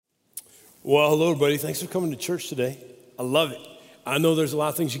Well, hello, everybody. Thanks for coming to church today. I love it. I know there's a lot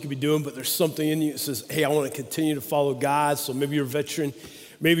of things you could be doing, but there's something in you that says, hey, I want to continue to follow God. So maybe you're a veteran.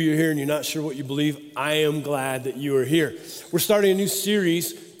 Maybe you're here and you're not sure what you believe. I am glad that you are here. We're starting a new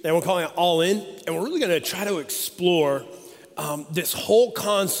series, and we're calling it All In. And we're really going to try to explore this whole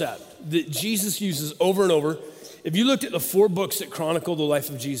concept that Jesus uses over and over. If you looked at the 4 books that chronicle the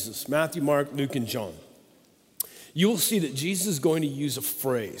life of Jesus, Matthew, Mark, Luke, and John, you will see that Jesus is going to use a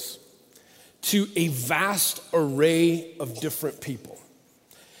phrase to a vast array of different people.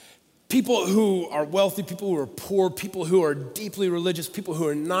 People who are wealthy, people who are poor, people who are deeply religious, people who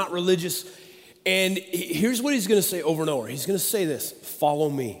are not religious. And here's what he's gonna say over and over. He's gonna say this: follow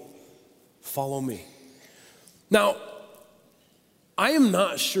me, follow me. Now, I am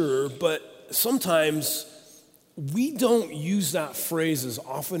not sure, but sometimes we don't use that phrase as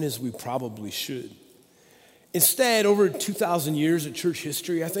often as we probably should. Instead, over 2,000 years of church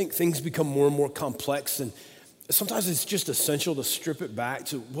history, I think things become more and more complex, and sometimes it's just essential to strip it back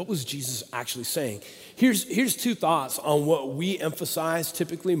to what was Jesus actually saying. Here's 2 thoughts on what we emphasize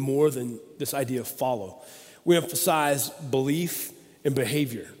typically more than this idea of follow. We emphasize belief and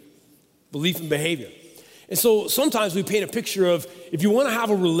behavior. Belief and behavior. And so sometimes we paint a picture of, if you want to have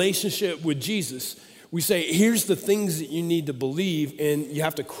a relationship with Jesus, we say, here's the things that you need to believe, and you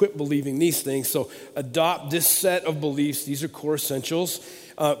have to quit believing these things. So adopt this set of beliefs. These are core essentials.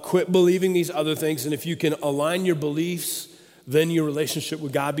 Quit believing these other things, and if you can align your beliefs, then your relationship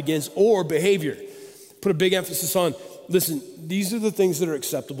with God begins. Or behavior. Put a big emphasis on, listen, these are the things that are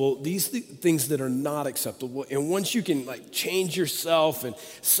acceptable. These are the things that are not acceptable. And once you can change yourself and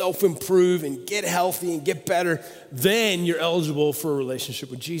self-improve and get healthy and get better, then you're eligible for a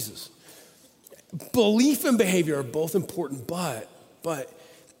relationship with Jesus. Belief and behavior are both important, but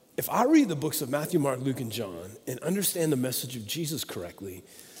if I read the books of Matthew, Mark, Luke, and John and understand the message of Jesus correctly,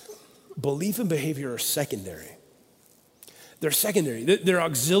 belief and behavior are secondary. They're secondary, they're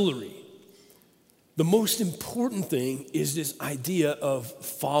auxiliary. The most important thing is this idea of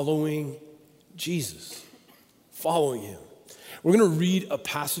following Jesus, following him. We're gonna read a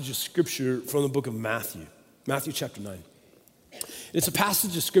passage of scripture from the book of Matthew chapter 9. It's a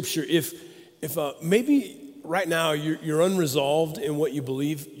passage of scripture, if maybe right now you're unresolved in what you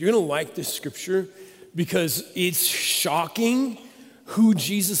believe, you're gonna like this scripture because it's shocking who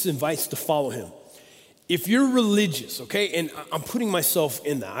Jesus invites to follow him. If you're religious, okay, and I'm putting myself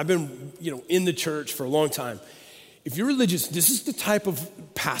in that. I've been, in the church for a long time. If you're religious, this is the type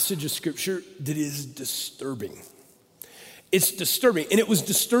of passage of scripture that is disturbing. It's disturbing, and it was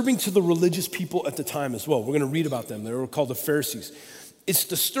disturbing to the religious people at the time as well. We're gonna read about them. They were called the Pharisees. It's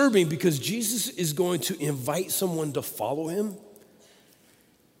disturbing because Jesus is going to invite someone to follow him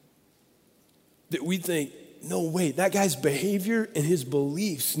that we think, no, wait, that guy's behavior and his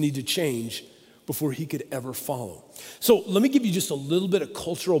beliefs need to change before he could ever follow. So let me give you just a little bit of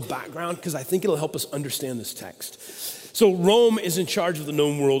cultural background because I think it'll help us understand this text. So Rome is in charge of the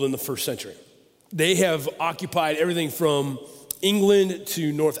known world in the first century. They have occupied everything from England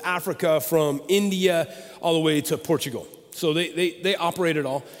to North Africa, from India all the way to Portugal. So they operate it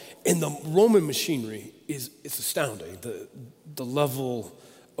all. And the Roman machinery it's astounding. The level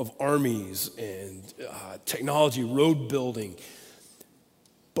of armies and technology, road building.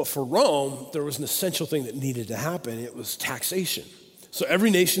 But for Rome, there was an essential thing that needed to happen. It was taxation. So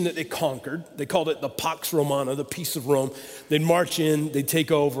every nation that they conquered, they called it the Pax Romana, the peace of Rome. They'd march in, they'd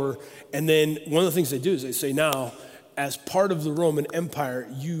take over. And then one of the things they do is they say, now, as part of the Roman Empire,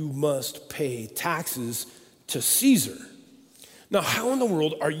 you must pay taxes to Caesar. Now, how in the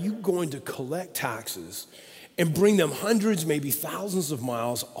world are you going to collect taxes and bring them hundreds, maybe thousands of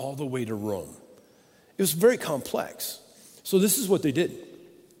miles all the way to Rome? It was very complex. So this is what they did.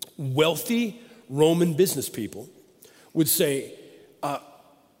 Wealthy Roman business people would say,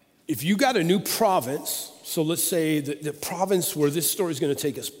 if you got a new province, so let's say the province where this story is going to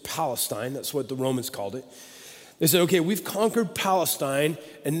take us, Palestine, that's what the Romans called it. They said, okay, we've conquered Palestine,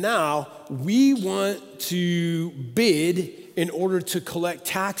 and now we want to bid in order to collect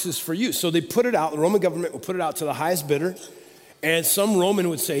taxes for you. So they put it out, the Roman government would put it out to the highest bidder, and some Roman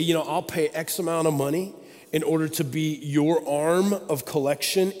would say, I'll pay X amount of money in order to be your arm of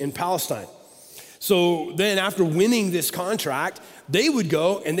collection in Palestine. So then after winning this contract, they would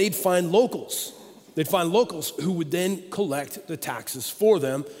go and they'd find locals. They'd find locals who would then collect the taxes for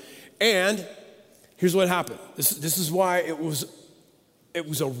them. And here's what happened. This is why it was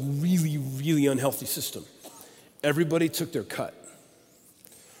a really, really unhealthy system. Everybody took their cut.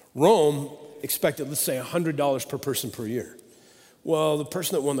 Rome expected, let's say, $100 per person per year. Well, the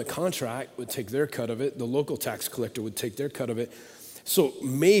person that won the contract would take their cut of it. The local tax collector would take their cut of it. So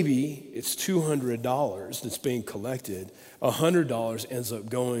maybe it's $200 that's being collected, $100 ends up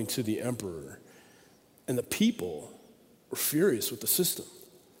going to the emperor. And the people were furious with the system.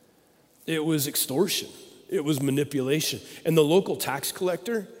 It was extortion. It was manipulation. And the local tax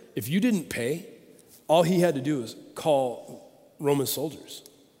collector, if you didn't pay, all he had to do was call Roman soldiers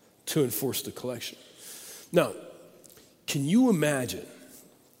to enforce the collection. Now, can you imagine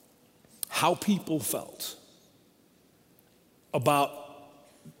how people felt about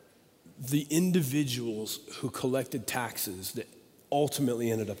the individuals who collected taxes that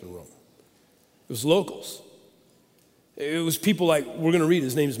ultimately ended up in Rome? It was locals. It was people like, we're going to read,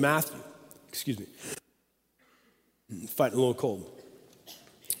 his name is Matthew. Excuse me. I'm fighting a little cold.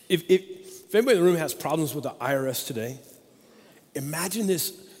 If anybody in the room has problems with the IRS today, imagine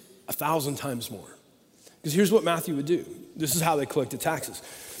this 1,000 times more. Because here's what Matthew would do. This is how they collected taxes.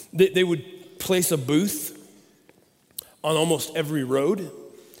 They would place a booth on almost every road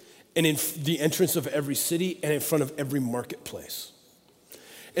and in the entrance of every city and in front of every marketplace.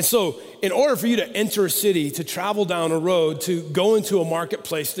 And so in order for you to enter a city, to travel down a road, to go into a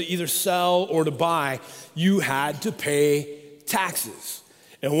marketplace to either sell or to buy, you had to pay taxes.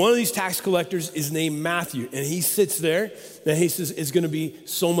 And one of these tax collectors is named Matthew, and he sits there, and he says, it's gonna be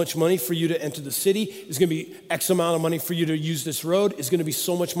so much money for you to enter the city. It's gonna be X amount of money for you to use this road. It's gonna be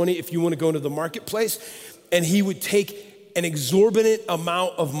so much money if you wanna go into the marketplace. And he would take an exorbitant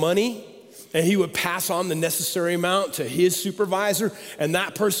amount of money, and he would pass on the necessary amount to his supervisor, and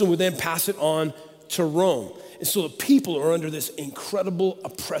that person would then pass it on to Rome. And so the people are under this incredible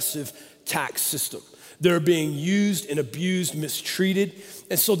oppressive tax system. They're being used and abused, mistreated.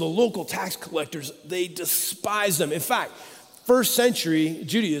 And so the local tax collectors, they despise them. In fact, first century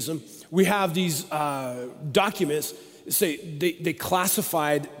Judaism, we have these documents that say they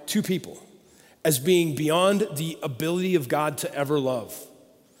classified two people as being beyond the ability of God to ever love: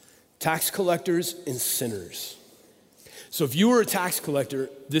 tax collectors and sinners. So if you were a tax collector,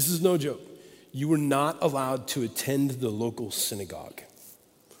 this is no joke, you were not allowed to attend the local synagogue,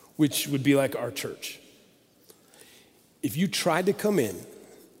 which would be like our church. If you tried to come in,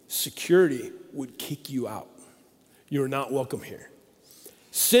 security would kick you out. You are not welcome here.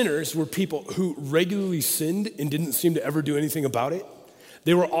 Sinners were people who regularly sinned and didn't seem to ever do anything about it.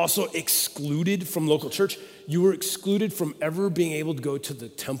 They were also excluded from local church. You were excluded from ever being able to go to the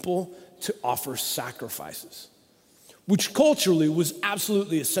temple to offer sacrifices, which culturally was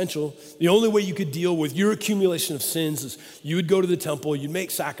absolutely essential. The only way you could deal with your accumulation of sins is you would go to the temple, you'd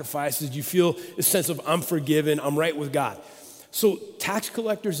make sacrifices, you feel a sense of I'm forgiven, I'm right with God. So tax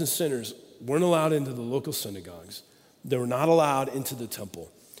collectors and sinners weren't allowed into the local synagogues. They were not allowed into the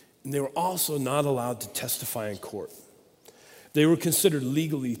temple. And they were also not allowed to testify in court. They were considered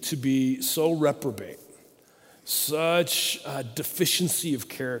legally to be so reprobate, such a deficiency of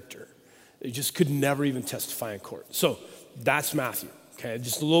character. They just could never even testify in court. So that's Matthew, okay?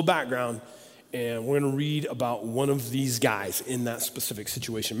 Just a little background, and we're gonna read about one of these guys in that specific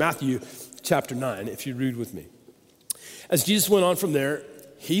situation. Matthew chapter 9, if you read with me. As Jesus went on from there,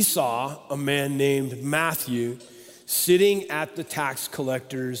 he saw a man named Matthew sitting at the tax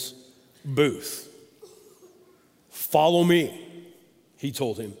collector's booth. Follow me, he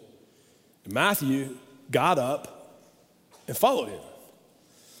told him. And Matthew got up and followed him.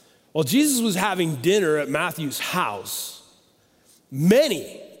 While Jesus was having dinner at Matthew's house,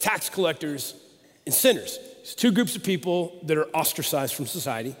 many tax collectors and sinners, two groups of people that are ostracized from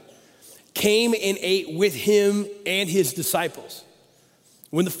society, came and ate with him and his disciples.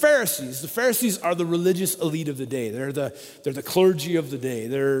 When the Pharisees are the religious elite of the day. They're the clergy of the day.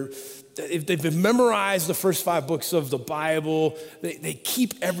 They've memorized the first 5 books of the Bible. They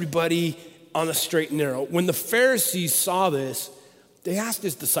keep everybody on the straight and narrow. When the Pharisees saw this, they asked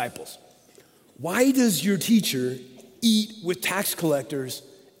his disciples, why does your teacher eat with tax collectors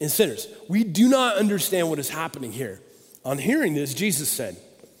and sinners? We do not understand what is happening here. On hearing this, Jesus said,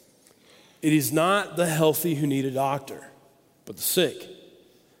 it is not the healthy who need a doctor, but the sick.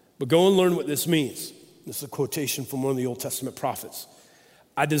 But go and learn what this means. This is a quotation from one of the Old Testament prophets.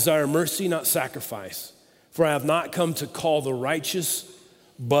 I desire mercy, not sacrifice, for I have not come to call the righteous,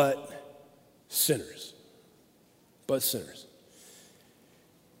 but sinners. But sinners.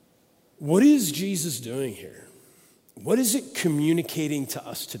 What is Jesus doing here? What is it communicating to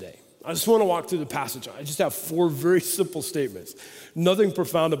us today? I just want to walk through the passage. I just have 4 very simple statements. Nothing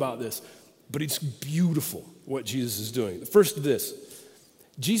profound about this, but it's beautiful what Jesus is doing. The first of this,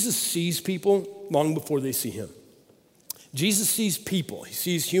 Jesus sees people long before they see him. Jesus sees people. He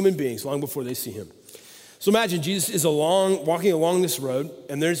sees human beings long before they see him. So imagine Jesus is walking along this road,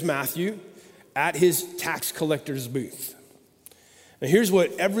 and there's Matthew at his tax collector's booth. And here's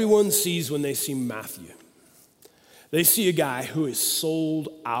what everyone sees when they see Matthew. They see a guy who is sold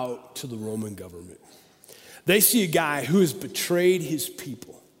out to the Roman government. They see a guy who has betrayed his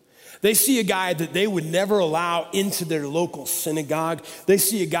people. They see a guy that they would never allow into their local synagogue. They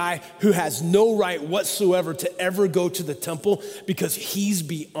see a guy who has no right whatsoever to ever go to the temple because he's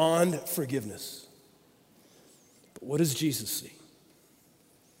beyond forgiveness. But what does Jesus see?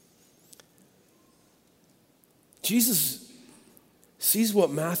 Jesus sees what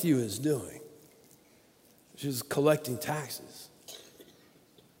Matthew is doing, which is collecting taxes.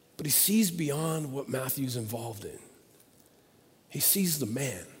 But he sees beyond what Matthew's involved in. He sees the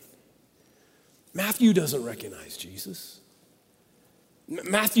man. Matthew doesn't recognize Jesus.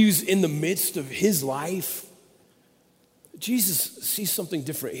 Matthew's in the midst of his life. Jesus sees something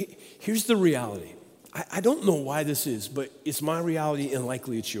different. Here's the reality. I don't know why this is, but it's my reality and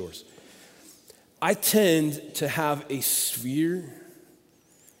likely it's yours. I tend to have a sphere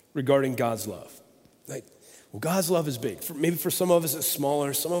regarding God's love. Like, well, God's love is big. Maybe for some of us it's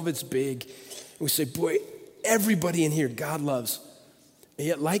smaller, some of it's big. And we say, boy, everybody in here God loves. And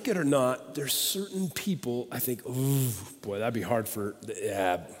yet, like it or not, there's certain people I think, ooh, boy, that'd be hard for,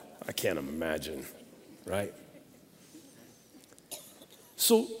 I can't imagine, right?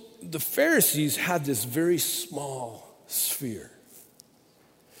 So the Pharisees had this very small sphere.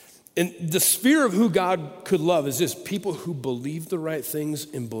 And the sphere of who God could love is this: people who believed the right things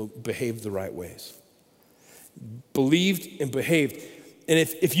and behaved the right ways. Believed and behaved. And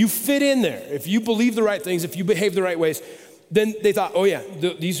if you fit in there, if you believe the right things, if you behave the right ways, then they thought, oh yeah,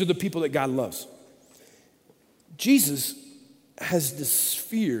 these are the people that God loves. Jesus has this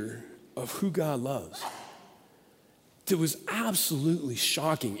sphere of who God loves that was absolutely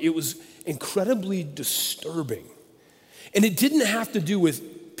shocking. It was incredibly disturbing. And it didn't have to do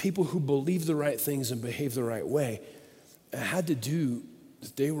with people who believe the right things and behave the right way. It had to do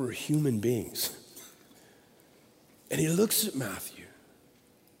that they were human beings. And he looks at Matthew.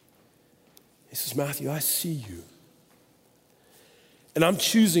 He says, Matthew, I see you. And I'm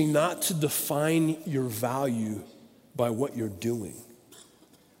choosing not to define your value by what you're doing.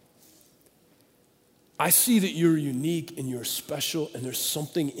 I see that you're unique and you're special, and there's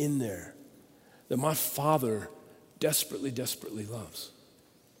something in there that my Father desperately, desperately loves.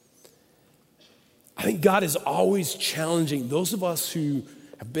 I think God is always challenging those of us who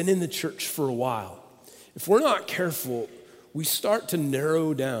have been in the church for a while. If we're not careful, we start to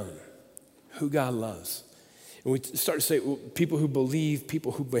narrow down who God loves. And we start to say, well, people who believe,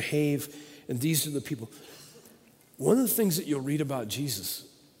 people who behave, and these are the people. One of the things that you'll read about Jesus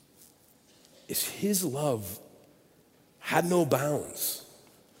is his love had no bounds.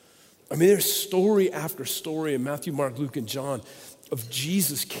 I mean, there's story after story in Matthew, Mark, Luke, and John of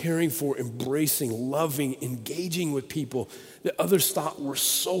Jesus caring for, embracing, loving, engaging with people that others thought were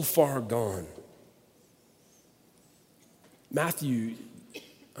so far gone. Matthew,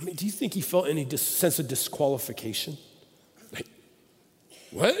 I mean, do you think he felt any sense of disqualification? Like,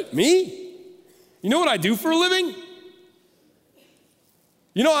 what, me? You know what I do for a living?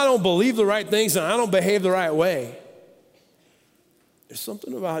 You know I don't believe the right things and I don't behave the right way. There's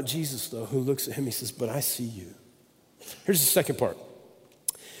something about Jesus, though, who looks at him, he says, but I see you. Here's the second part.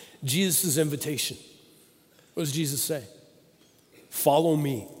 Jesus' invitation. What does Jesus say? Follow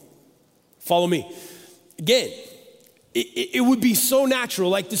me. Follow me. Again, it would be so natural,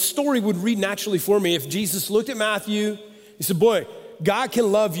 like the story would read naturally for me if Jesus looked at Matthew, he said, boy, God can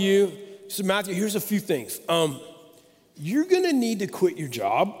love you. He said, Matthew, here's a few things. You're gonna need to quit your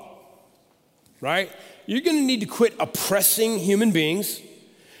job, right? You're gonna need to quit oppressing human beings.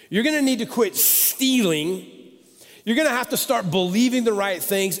 You're gonna need to quit stealing. You're gonna have to start believing the right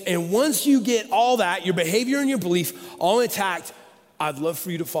things. And once you get all that, your behavior and your belief all intact, I'd love for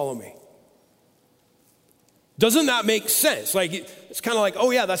you to follow me. Doesn't that make sense? Like, it's kind of like,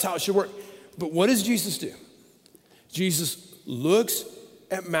 oh yeah, that's how it should work. But what does Jesus do? Jesus looks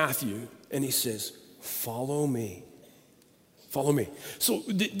at Matthew and he says, follow me. Follow me. So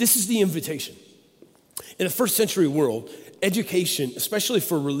this is the invitation. In the first century world, education, especially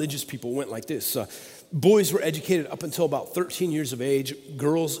for religious people, went like this. Boys were educated up until about 13 years of age.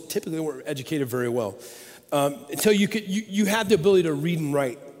 Girls typically weren't educated very well. Until you had the ability to read and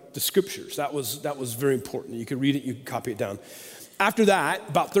write the scriptures. That was very important. You could read it, you could copy it down. After that,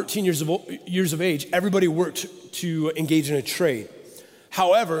 about 13 years of age, everybody worked to engage in a trade.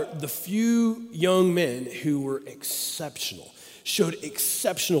 However, the few young men who were exceptional, showed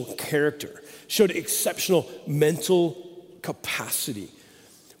exceptional character, showed exceptional mental capacity,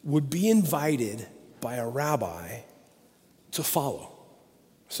 would be invited by a rabbi to follow.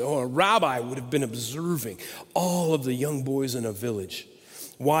 So a rabbi would have been observing all of the young boys in a village,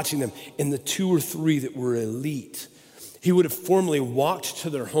 watching them, and the 2 or 3 that were elite. He would have formally walked to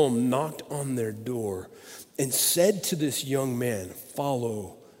their home, knocked on their door, and said to this young man,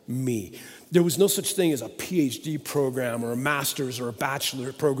 "Follow me." There was no such thing as a PhD program or a master's or a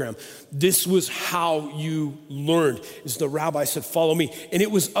bachelor program. This was how you learned. As the rabbi said, "Follow me." And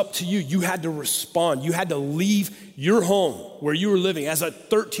it was up to you. You had to respond. You had to leave your home where you were living as a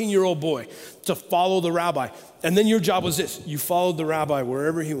 13-year-old boy to follow the rabbi. And then your job was this. You followed the rabbi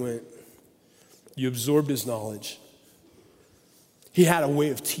wherever he went. You absorbed his knowledge. He had a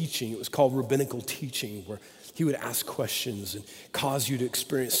way of teaching. It was called rabbinical teaching, where he would ask questions and cause you to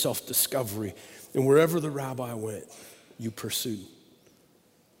experience self-discovery. And wherever the rabbi went, you pursued.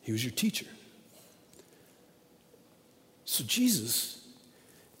 He was your teacher. So Jesus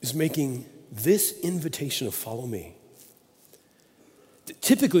is making this invitation of follow me that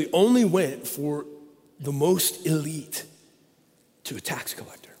typically only went for the most elite to a tax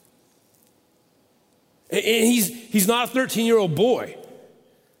collector. And he's not a 13-year-old boy.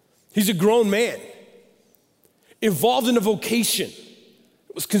 He's a grown man, involved in a vocation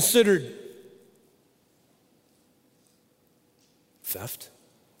that was considered theft.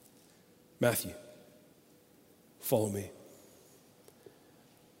 Matthew, follow me.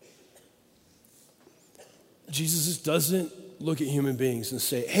 Jesus doesn't look at human beings and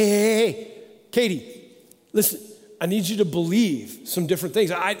say, hey, Katie, listen, I need you to believe some different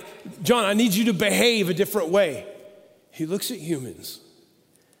things. John, I need you to behave a different way. He looks at humans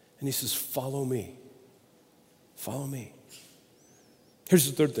and he says, follow me. Follow me. Here's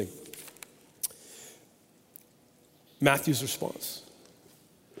the third thing. Matthew's response.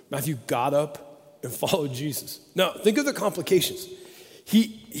 Matthew got up and followed Jesus. Now, think of the complications.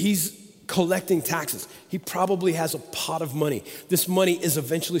 He's collecting taxes. He probably has a pot of money. This money is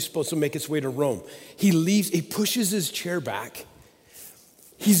eventually supposed to make its way to Rome. He leaves, he pushes his chair back.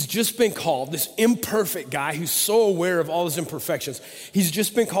 He's just been called, this imperfect guy who's so aware of all his imperfections. He's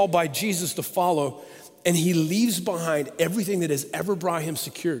just been called by Jesus to follow, and he leaves behind everything that has ever brought him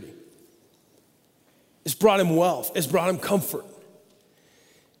security. It's brought him wealth. It's brought him comfort.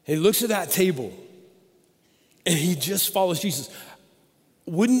 And he looks at that table, and he just follows Jesus.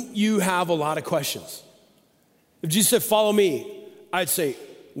 Wouldn't you have a lot of questions? If Jesus said, follow me, I'd say,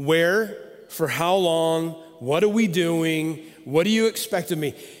 where, for how long, what are we doing, what do you expect of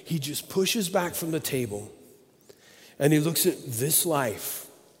me? He just pushes back from the table and he looks at this life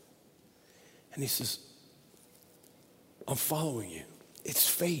and he says, I'm following you. It's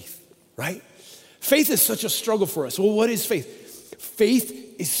faith, right? Faith is such a struggle for us. Well, what is faith?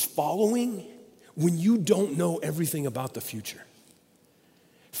 Faith is following when you don't know everything about the future.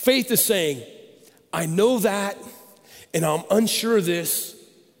 Faith is saying, I know that, and I'm unsure of this,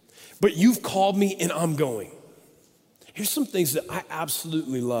 but you've called me and I'm going. Here's some things that I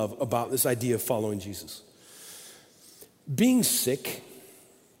absolutely love about this idea of following Jesus. Being sick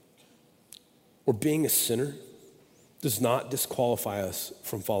or being a sinner does not disqualify us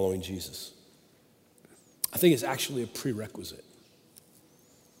from following Jesus. I think it's actually a prerequisite.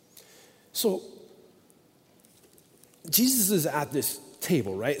 So, Jesus is at this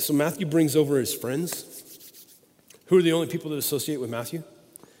table, right? So Matthew brings over his friends. Who are the only people that associate with Matthew?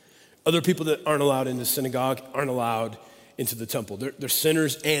 Other people that aren't allowed into synagogue, aren't allowed into the temple. They're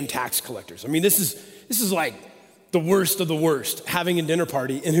sinners and tax collectors. I mean, this is like the worst of the worst, having a dinner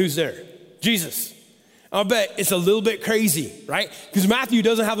party, and who's there? Jesus. I'll bet it's a little bit crazy, right? Because Matthew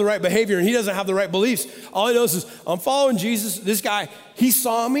doesn't have the right behavior and he doesn't have the right beliefs. All he knows is, I'm following Jesus. This guy, he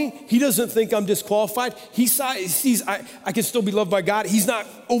saw me. He doesn't think I'm disqualified. He sees I can still be loved by God. He's not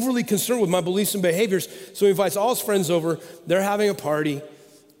overly concerned with my beliefs and behaviors. So he invites all his friends over. They're having a party.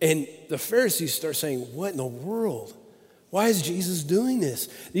 And the Pharisees start saying, what in the world? Why is Jesus doing this?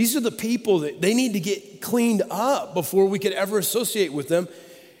 These are the people that they need to get cleaned up before we could ever associate with them.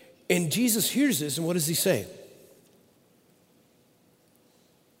 And Jesus hears this, and what does he say?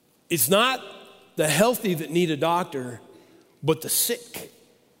 It's not the healthy that need a doctor, but the sick.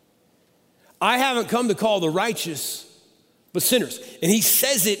 I haven't come to call the righteous, but sinners. And he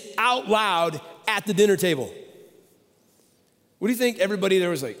says it out loud at the dinner table. What do you think everybody there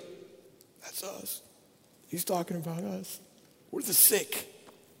was like? That's us. He's talking about us. We're the sick.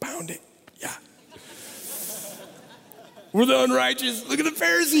 Pound it. Yeah. We're the unrighteous. Look at the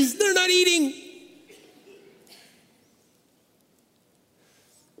Pharisees. They're not eating.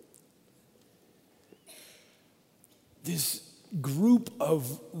 This group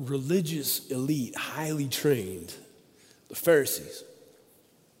of religious elite, highly trained, the Pharisees,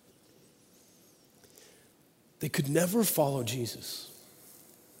 they could never follow Jesus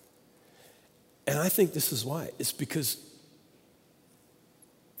And I think this is why. It's because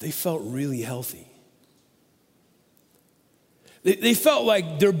they felt really healthy. They felt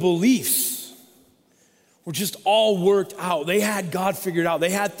like their beliefs were just all worked out. They had God figured out.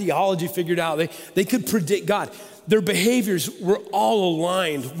 They had theology figured out. They could predict God. Their behaviors were all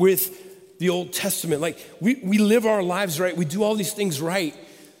aligned with the Old Testament. Like we live our lives right. We do all these things right.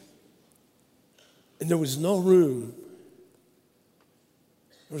 And there was no room.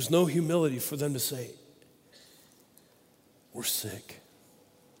 There was no humility for them to say, we're sick.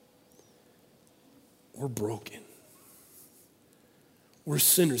 We're broken. We're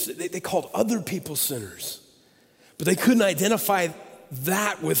sinners. They called other people sinners, but they couldn't identify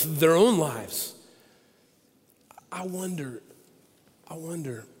that with their own lives. I wonder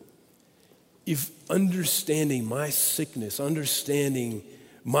if understanding my sickness, understanding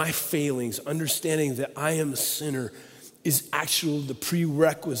my failings, understanding that I am a sinner is actually the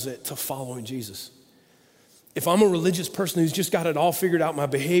prerequisite to following Jesus. If I'm a religious person who's just got it all figured out, my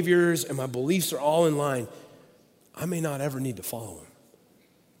behaviors and my beliefs are all in line, I may not ever need to follow him.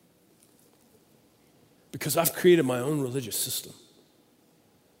 Because I've created my own religious system.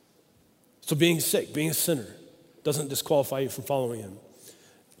 So being sick, being a sinner, doesn't disqualify you from following him.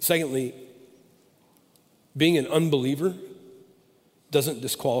 Secondly, being an unbeliever doesn't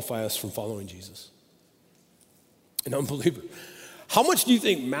disqualify us from following Jesus. An unbeliever. How much do you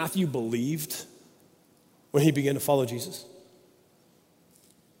think Matthew believed when he began to follow Jesus?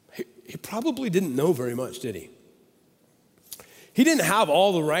 He probably didn't know very much, did he? He didn't have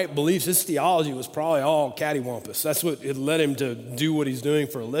all the right beliefs. His theology was probably all cattywampus. That's what it led him to do what he's doing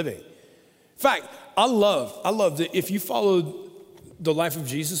for a living. In fact, I love that if you followed the life of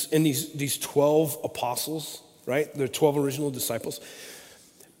Jesus and these 12 apostles, right? They're 12 original disciples.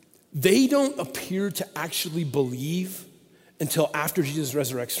 They don't appear to actually believe until after Jesus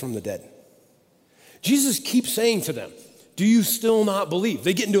resurrects from the dead. Jesus keeps saying to them, do you still not believe?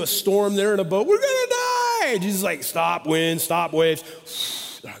 They get into a storm, they're in a boat, we're gonna die. Jesus is like, stop wind, stop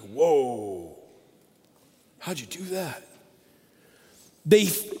waves. They're like, whoa, how'd you do that?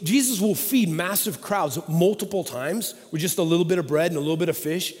 Jesus will feed massive crowds multiple times with just a little bit of bread and a little bit of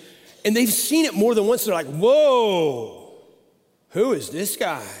fish. And they've seen it more than once. They're like, whoa, who is this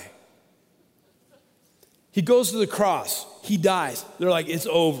guy? He goes to the cross. He dies. They're like, it's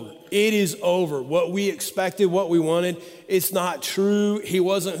over. It is over. What we expected, what we wanted, it's not true. He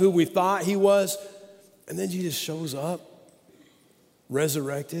wasn't who we thought he was. And then Jesus shows up,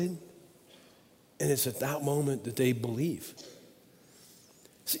 resurrected, and it's at that moment that they believe.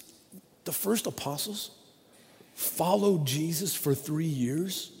 See, the first apostles followed Jesus for 3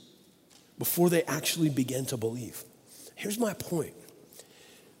 years before they actually began to believe. Here's my point.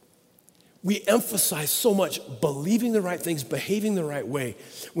 We emphasize so much believing the right things, behaving the right way,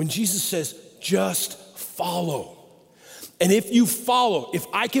 when Jesus says, just follow. And if you follow, if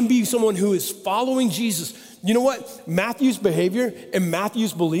I can be someone who is following Jesus, you know what? Matthew's behavior and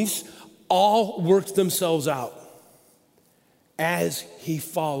Matthew's beliefs all worked themselves out as he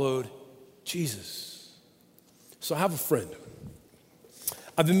followed Jesus. So I have a friend.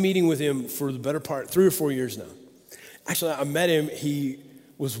 I've been meeting with him for the better part, 3 or 4 years now. Actually, I met him, he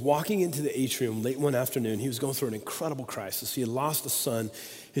was walking into the atrium late one afternoon. He was going through an incredible crisis. He had lost a son.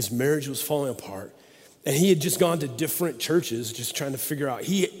 His marriage was falling apart. And he had just gone to different churches just trying to figure out.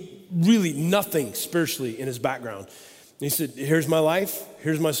 He really nothing spiritually in his background. And he said, here's my life.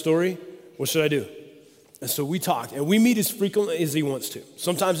 Here's my story. What should I do? And so we talked. And we meet as frequently as he wants to.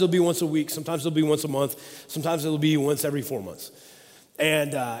 Sometimes it'll be once a week. Sometimes it'll be once a month. Sometimes it'll be once every 4 months.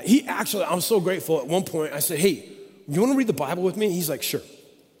 And I'm so grateful. At one point, I said, hey, you want to read the Bible with me? He's like, sure.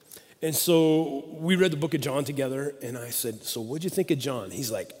 And so we read the book of John together, and I said, so what'd you think of John?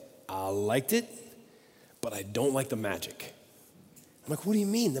 He's like, I liked it, but I don't like the magic. I'm like, what do you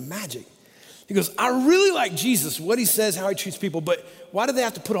mean, the magic? He goes, I really like Jesus, what he says, how he treats people, but why do they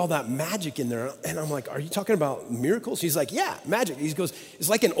have to put all that magic in there? And I'm like, are you talking about miracles? He's like, yeah, magic. He goes, it's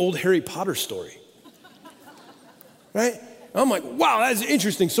like an old Harry Potter story. Right? And I'm like, wow, that's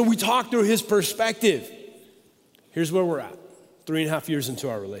interesting. So we talked through his perspective. Here's where we're at. 3.5 years into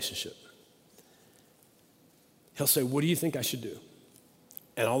our relationship. He'll say, what do you think I should do?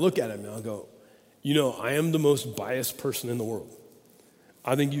 And I'll look at him and I'll go, you know, I am the most biased person in the world.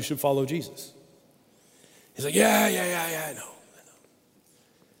 I think you should follow Jesus. He's like, yeah, I know.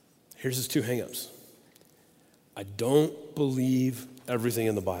 Here's his 2 hangups. I don't believe everything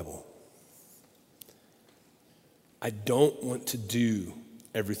in the Bible. I don't want to do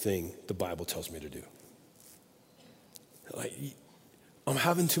everything the Bible tells me to do. Like, I'm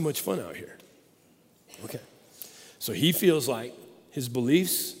having too much fun out here. Okay. So he feels like his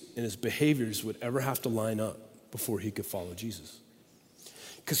beliefs and his behaviors would ever have to line up before he could follow Jesus.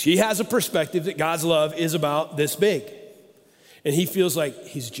 Because he has a perspective that God's love is about this big. And he feels like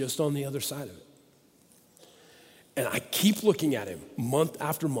he's just on the other side of it. And I keep looking at him month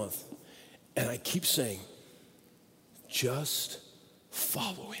after month, and I keep saying, just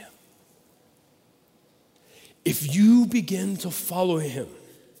follow him. If you begin to follow him,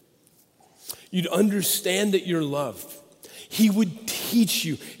 you'd understand that you're loved. He would teach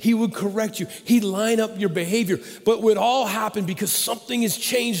you. He would correct you. He'd line up your behavior. But it would all happen because something has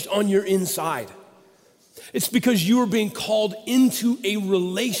changed on your inside. It's because you are being called into a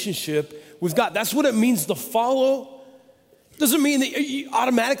relationship with God. That's what it means to follow. Doesn't mean that you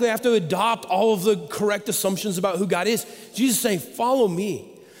automatically have to adopt all of the correct assumptions about who God is. Jesus is saying, follow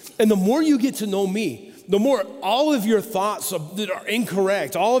me. And the more you get to know me, the more all of your thoughts that are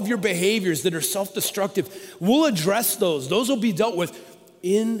incorrect, all of your behaviors that are self-destructive, we'll address those. Those will be dealt with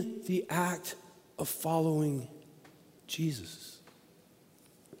in the act of following Jesus.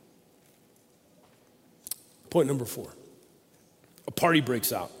 Point number 4, a party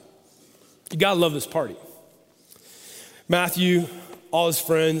breaks out. You gotta love this party. Matthew, all his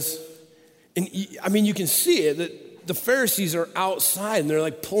friends, and I mean, you can see it, that the Pharisees are outside and they're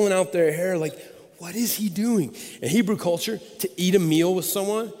like pulling out their hair like, what is he doing? In Hebrew culture, to eat a meal with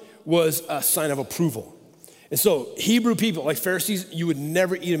someone was a sign of approval. And so Hebrew people, like Pharisees, you would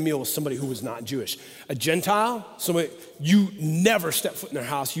never eat a meal with somebody who was not Jewish. A Gentile, somebody, you never step foot in their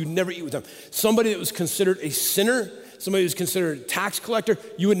house, you never eat with them. Somebody that was considered a sinner, somebody who was considered a tax collector,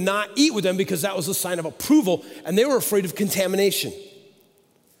 you would not eat with them because that was a sign of approval, and they were afraid of contamination.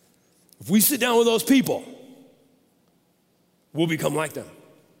 If we sit down with those people, we'll become like them.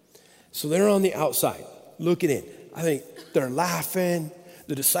 So they're on the outside, looking in. I think they're laughing.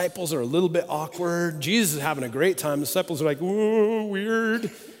 The disciples are a little bit awkward. Jesus is having a great time. The disciples are like, whoa,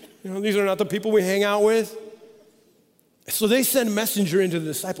 weird. These are not the people we hang out with. So they send a messenger into the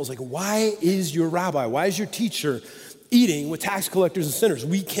disciples like, why is your rabbi, why is your teacher eating with tax collectors and sinners?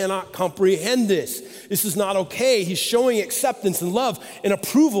 We cannot comprehend this. This is not okay. He's showing acceptance and love and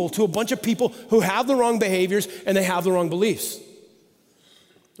approval to a bunch of people who have the wrong behaviors and they have the wrong beliefs.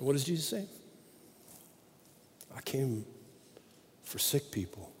 And what does Jesus say? I came for sick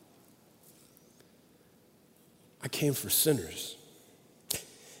people. I came for sinners.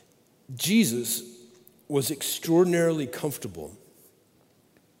 Jesus was extraordinarily comfortable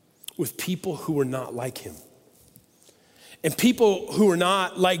with people who were not like him. And people who were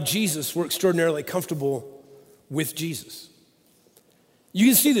not like Jesus were extraordinarily comfortable with Jesus. You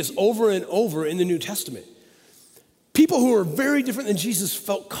can see this over and over in the New Testament. People who are very different than Jesus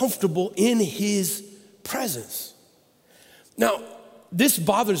felt comfortable in his presence. Now, this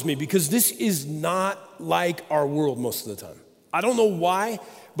bothers me because this is not like our world most of the time. I don't know why,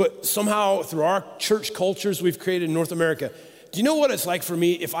 but somehow through our church cultures we've created in North America, do you know what it's like for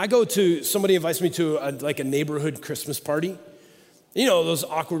me if I go to, somebody invites me to a neighborhood Christmas party? You know, those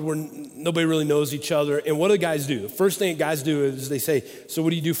awkward where nobody really knows each other. And what do guys do? The first thing guys do is they say, so what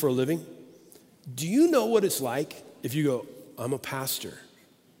do you do for a living? Do you know what it's like if you go, I'm a pastor?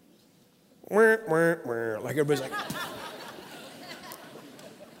 Like everybody's like,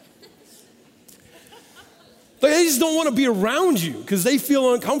 they just don't want to be around you because they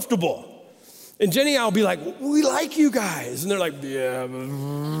feel uncomfortable. And Jenny and I will be like, we like you guys. And they're like, yeah,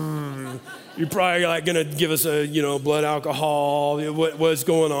 you're probably like going to give us a, blood alcohol. What's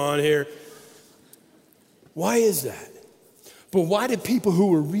going on here? Why is that? But why did people who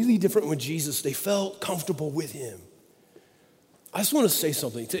were really different with Jesus, they felt comfortable with him? I just want to say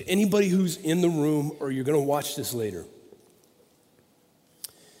something to anybody who's in the room or you're going to watch this later.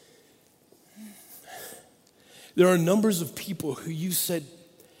 There are numbers of people who you said,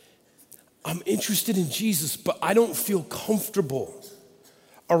 I'm interested in Jesus, but I don't feel comfortable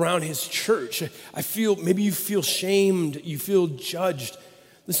around his church. Maybe you feel shamed, you feel judged.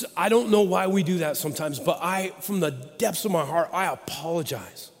 Listen, I don't know why we do that sometimes, but from the depths of my heart, I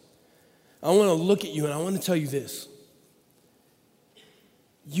apologize. I want to look at you and I want to tell you this.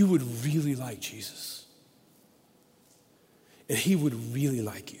 You would really like Jesus. And he would really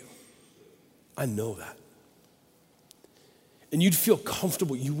like you. I know that. And you'd feel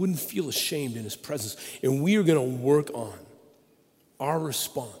comfortable. You wouldn't feel ashamed in his presence. And we are going to work on our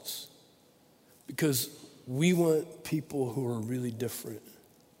response because we want people who are really different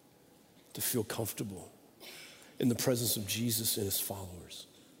to feel comfortable in the presence of Jesus and his followers.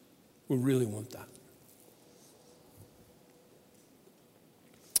 We really want that.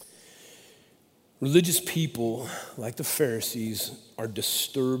 Religious people, like the Pharisees, are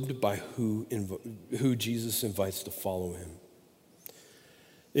disturbed by who Jesus invites to follow him.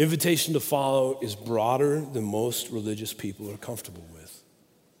 The invitation to follow is broader than most religious people are comfortable with.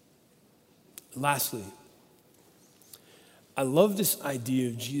 Lastly, I love this idea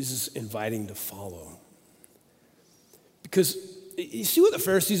of Jesus inviting to follow. Because you see what the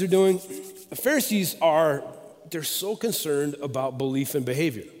Pharisees are doing? The Pharisees they're so concerned about belief and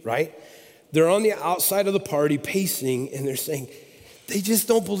behavior, right? They're on the outside of the party pacing, and they're saying, they just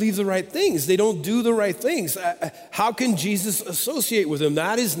don't believe the right things. They don't do the right things. How can Jesus associate with them?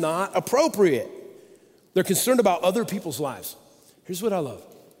 That is not appropriate. They're concerned about other people's lives. Here's what I love.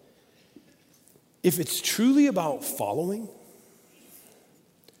 If it's truly about following,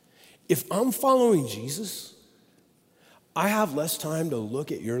 if I'm following Jesus, I have less time to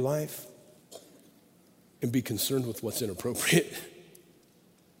look at your life and be concerned with what's inappropriate.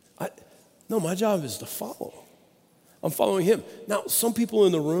 No, my job is to follow. I'm following him. Now, some people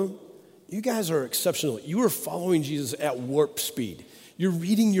in the room, you guys are exceptional. You are following Jesus at warp speed. You're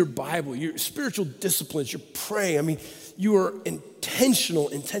reading your Bible, your spiritual disciplines, you're praying. I mean, you are intentional.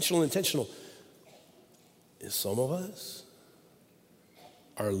 And some of us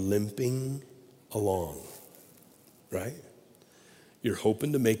are limping along, right? You're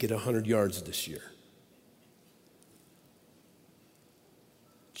hoping to make it 100 yards this year.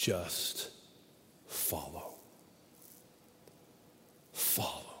 Just follow.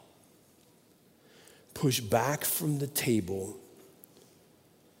 Follow. Push back from the table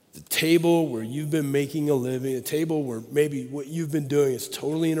where you've been making a living, a table where maybe what you've been doing is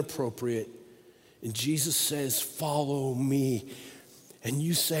totally inappropriate. And Jesus says, follow me. And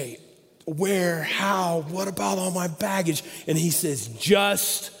you say, where, how, what about all my baggage? And he says,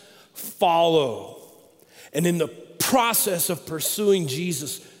 just follow. And in the process of pursuing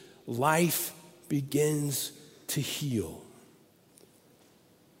Jesus, life begins to heal.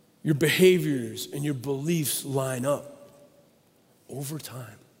 Your behaviors and your beliefs line up over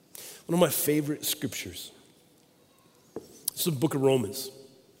time. One of my favorite scriptures. It's the book of Romans.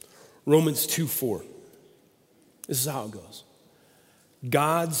 Romans 2:4. This is how it goes.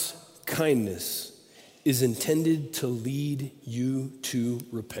 God's kindness is intended to lead you to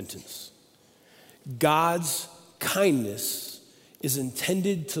repentance. God's kindness is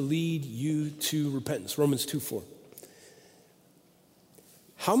intended to lead you to repentance. Romans 2:4.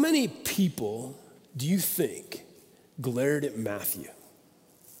 How many people do you think glared at Matthew?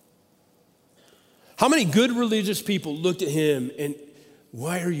 How many good religious people looked at him and,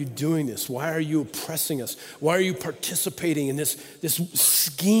 why are you doing this? Why are you oppressing us? Why are you participating in this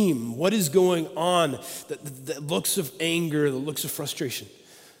scheme? What is going on? The looks of anger, the looks of frustration.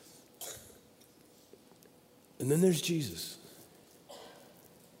 And then there's Jesus,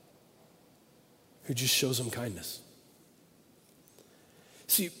 who just shows them kindness.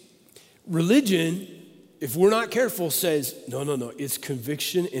 See, religion, if we're not careful, says, no, it's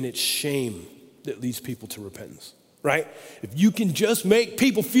conviction and it's shame that leads people to repentance, right? If you can just make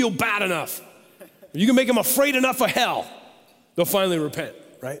people feel bad enough, if you can make them afraid enough of hell, they'll finally repent,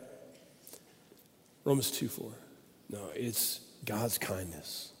 right? Romans 2:4. No, it's God's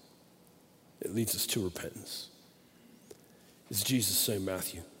kindness that leads us to repentance. It's Jesus saying,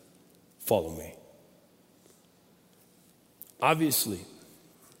 Matthew, follow me. Obviously,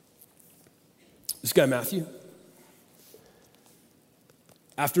 this guy Matthew,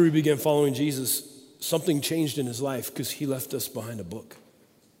 after he began following Jesus, something changed in his life because he left us behind a book.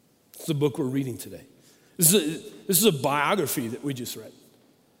 It's the book we're reading today. This is a biography that we just read.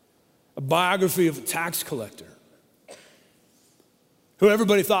 A biography of a tax collector who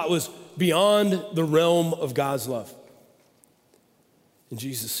everybody thought was beyond the realm of God's love. And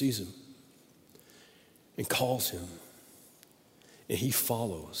Jesus sees him and calls him, and he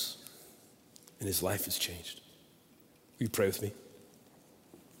follows, and his life is changed. Will you pray with me?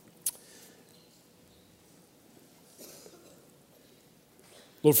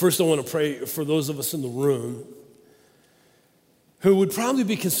 Lord, first I want to pray for those of us in the room who would probably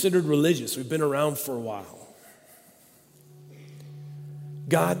be considered religious. We've been around for a while.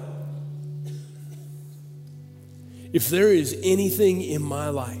 God, if there is anything in my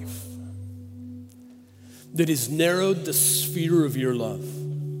life that has narrowed the sphere of your love,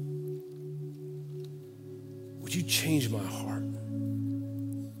 would you change my heart?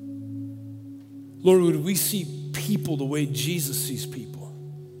 Lord, would we see people the way Jesus sees people?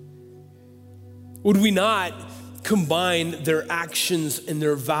 Would we not combine their actions and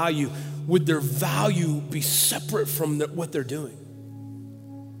their value? Would their value be separate from what they're doing?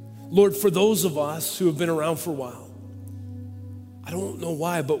 Lord, for those of us who have been around for a while, I don't know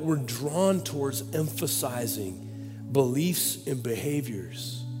why, but we're drawn towards emphasizing beliefs and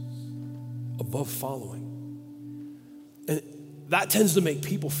behaviors above following. And That tends to make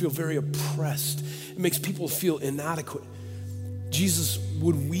people feel very oppressed. It makes people feel inadequate. Jesus,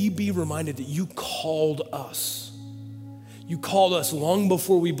 would we be reminded that you called us? You called us long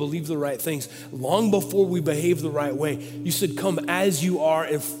before we believed the right things, long before we behaved the right way. You said, come as you are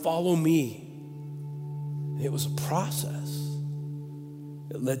and follow me. And it was a process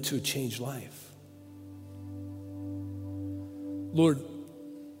that led to a changed life. Lord,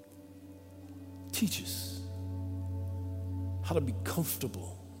 teach us how to be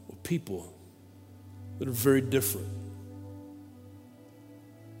comfortable with people that are very different.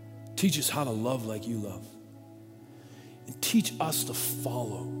 Teach us how to love like you love. And teach us to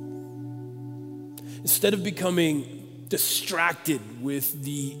follow. Instead of becoming distracted with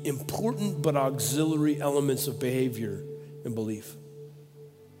the important but auxiliary elements of behavior and belief,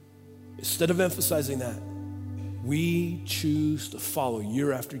 instead of emphasizing that, we choose to follow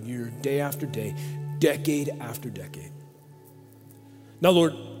year after year, day after day, decade after decade. Now,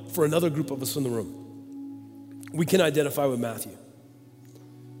 Lord, for another group of us in the room, we can identify with Matthew.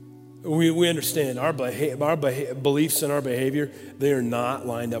 We understand our beliefs and our behavior, they are not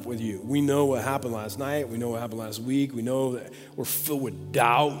lined up with you. We know what happened last night. We know what happened last week. We know that we're filled with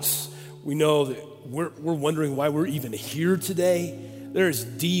doubts. We know that we're wondering why we're even here today. There is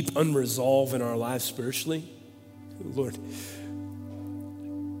deep unresolved in our lives spiritually. Lord,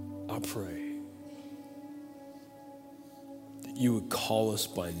 I pray that you would call us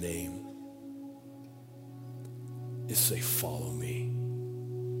by name and say, follow me.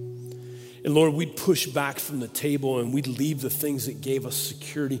 And Lord, we'd push back from the table and we'd leave the things that gave us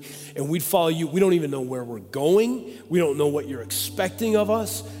security and we'd follow you. We don't even know where we're going. We don't know what you're expecting of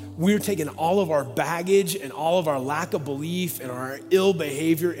us. We're taking all of our baggage and all of our lack of belief and our ill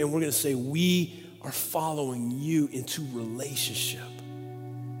behavior, and we're going to say we are following you into relationship.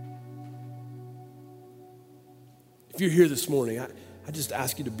 If you're here this morning, I just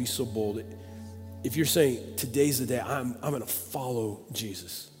ask you to be so bold. If you're saying today's the day, I'm going to follow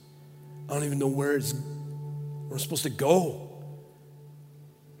Jesus. I don't even know where I'm supposed to go,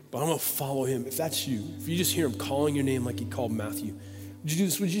 but I'm going to follow him. If that's you, if you just hear him calling your name like he called Matthew, would you do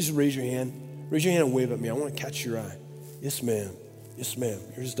this? Would you just raise your hand? Raise your hand and wave at me. I want to catch your eye. Yes, ma'am. Yes, ma'am.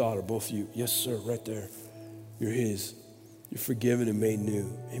 You're his daughter, both of you. Yes, sir, right there. You're his. You're forgiven and made new.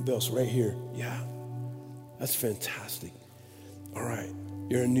 Anybody else right here? Yeah. That's fantastic. All right.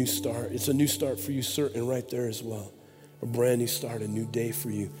 You're a new start. It's a new start for you, sir, and right there as well. A brand new start, a new day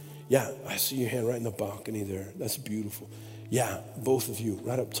for you. Yeah, I see your hand right in the balcony there. That's beautiful. Yeah, both of you,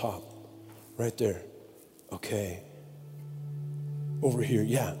 right up top. Right there. Okay. Over here,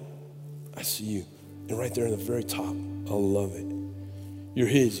 yeah, I see you. And right there in the very top, I love it. You're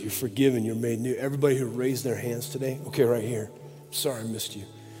his, you're forgiven, you're made new. Everybody who raised their hands today, okay, right here. Sorry I missed you.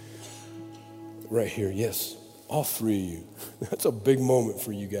 Right here, yes, all three of you. That's a big moment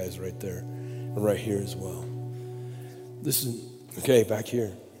for you guys right there. And right here as well. Listen, okay, back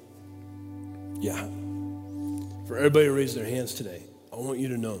here. Yeah. For everybody who raised their hands today, I want you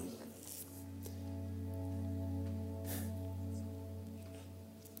to know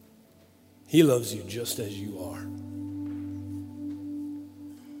he loves you just as you are.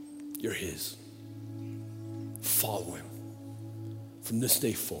 You're his. Follow him from this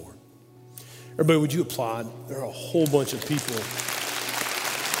day forward. Everybody, would you applaud? There are a whole bunch of people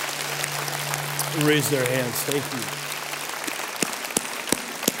who raised their hands. Thank you.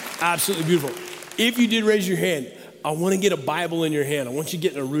 Absolutely beautiful. If you did raise your hand, I want to get a Bible in your hand. I want you to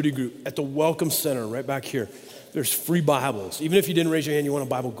get in a Rudy group at the Welcome Center right back here. There's free Bibles. Even if you didn't raise your hand, you want a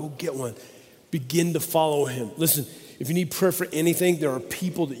Bible, go get one. Begin to follow him. Listen, if you need prayer for anything, there are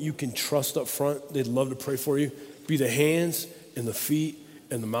people that you can trust up front. They'd love to pray for you. Be the hands and the feet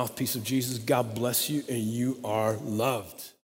and the mouthpiece of Jesus. God bless you, and you are loved.